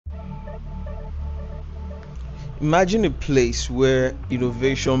Imagine a place where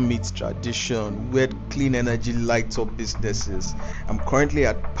innovation meets tradition, where clean energy lights up businesses. I'm currently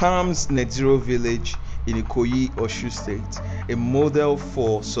at Palms Net Zero Village in Ikoyi, Osun State, a model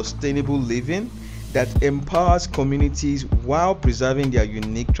for sustainable living that empowers communities while preserving their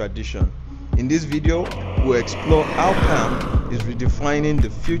unique tradition. In this video, we'll explore how Palm is redefining the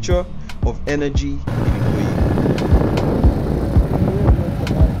future of energy in Ikoyi.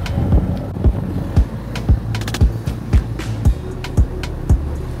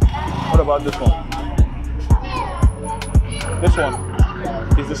 What about this one? This one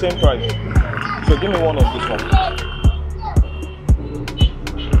is the same price. So give me one of this one.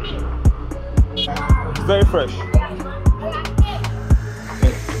 It's very fresh.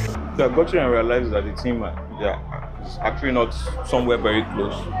 So I got here and realized that the team is actually not somewhere very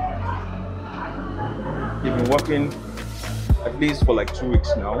close. They've been working at least for like 2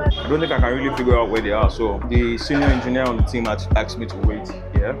 weeks now. I don't think I can really figure out where they are. So the senior engineer on the team asked me to wait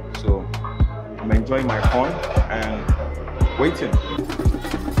here. So I'm enjoying my fun and waiting.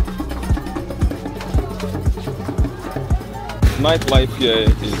 Nightlife here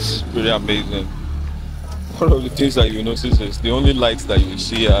is pretty amazing. One of the things that you notice is the only lights that you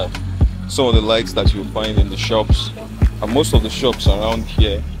see are some of the lights that you find in the shops. And most of the shops around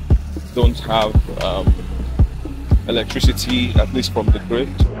here don't have electricity, at least from the grid.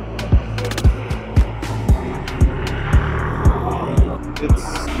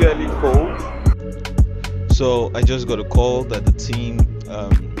 It's fairly cold. So I just got a call that the team,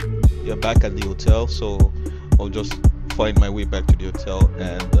 you're back at the hotel. So I'll just find my way back to the hotel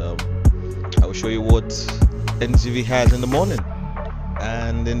and I will show you what NCV has in the morning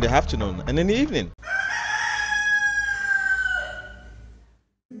and in the afternoon and in the evening.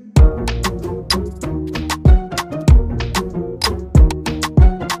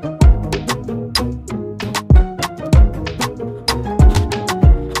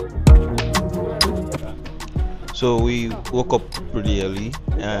 So we woke up pretty early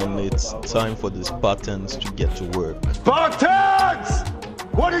and it's time for the Spartans to get to work. Spartans!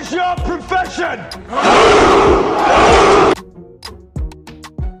 What is your profession?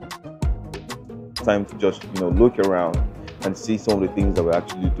 Time to just look around and see some of the things that we're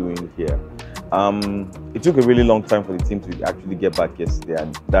actually doing here. It took a really long time for the team to actually get back yesterday,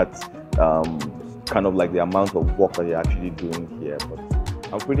 and that's kind of like the amount of work that they're actually doing here. But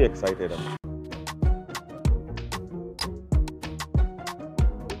I'm pretty excited.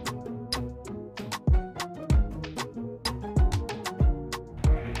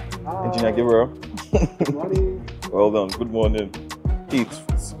 Engineer Gabriel. Good morning. Well done. Good morning. It's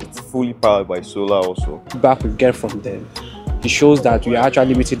fully powered by solar also. Feedback we get from them, it shows that we are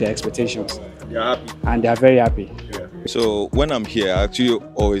actually meeting their expectations. You're happy? And they are very happy. Yeah. So when I'm here, I actually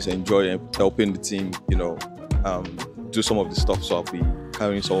always enjoy helping the team, do some of the stuff. So I'll be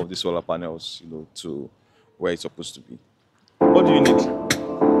carrying some of the solar panels, to where it's supposed to be. What do you need?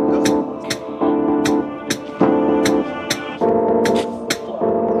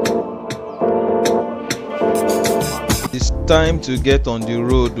 It's time to get on the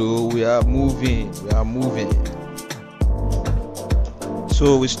road, though. We are moving.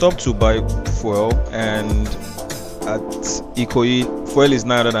 So we stopped to buy fuel, and at Ikoyi, fuel is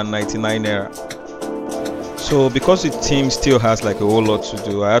 999 naira. So because the team still has like a whole lot to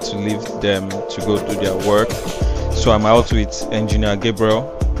do, I had to leave them to go do their work. So I'm out with Engineer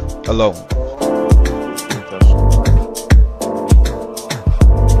Gabriel alone.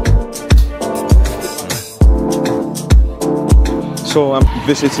 So I'm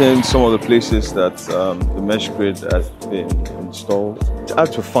visiting some of the places that the mesh grid has been installed. It's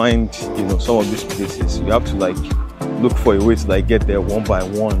hard to find, some of these places. You have to look for a way to get there one by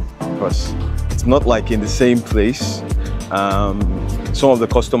one, because it's not in the same place. Some of the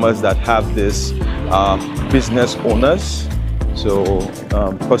customers that have this are business owners. So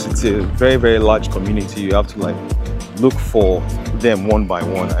because it's a very, very large community, you have to look for them one by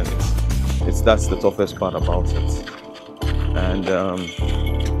one, and that's the toughest part about it. And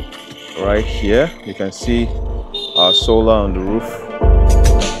right here you can see our solar on the roof.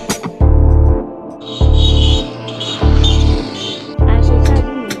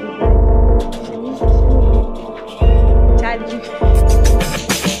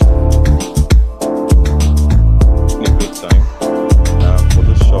 In a good time for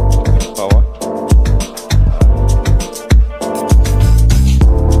the shop to get power.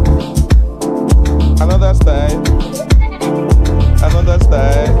 Another style. Another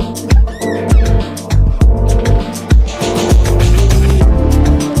style.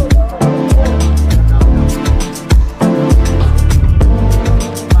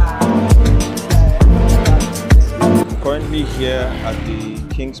 here at the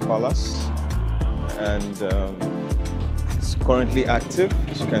King's Palace, and it's currently active.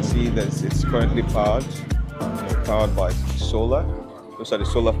 As you can see, that it's currently powered, powered by solar. Those are the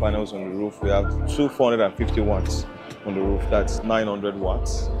solar panels on the roof. We have 450 watts on the roof. That's 900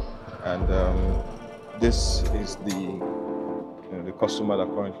 watts, and this is the customer that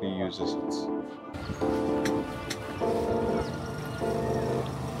currently uses it.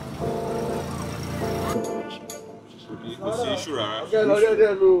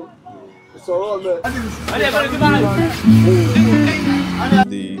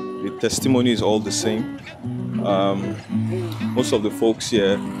 The testimony is all the same. Most of the folks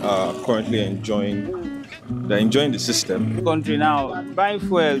here are currently enjoying the system. Country now, buying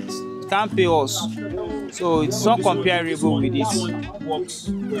fuel can't pay us, so it's not comparable with it.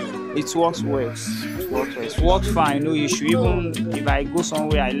 It works well. It works fine, no issue. Even if I go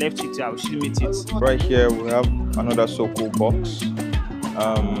somewhere, I left it, I'll still meet it. Right here we have another so-cool box.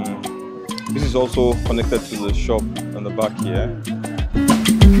 This is also connected to the shop on the back here.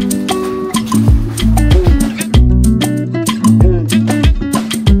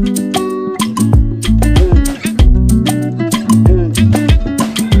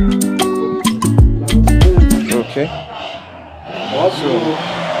 Okay. Also,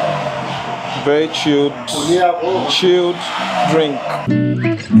 very chilled drink.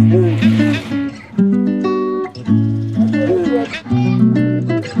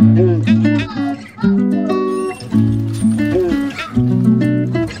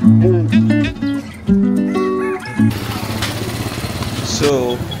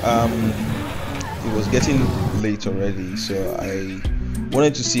 So it was getting late already, so I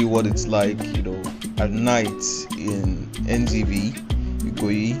wanted to see what it's like, at night in NZV,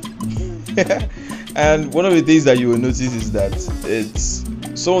 Ikoyi. And one of the things that you will notice is that it's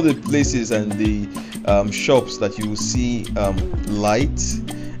some of the places and the shops that you will see light.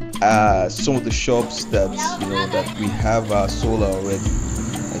 Some of the shops that that we have solar already,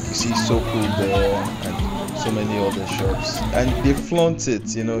 like you see So Cool there and so many other shops, and they flaunt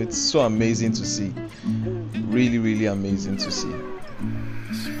it. It's so amazing to see, really amazing to see.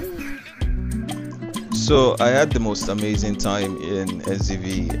 So I had the most amazing time in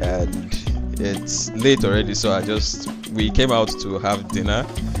SZV, and it's late already, so we came out to have dinner,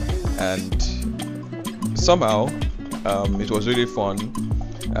 and somehow it was really fun.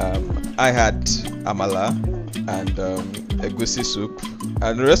 I had amala and egusi soup,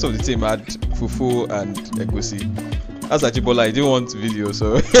 and the rest of the team had fufu and egusi. As Ajibola, I didn't want video,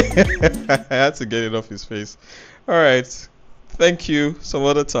 so I had to get it off his face. All right, thank you. Some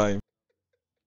other time.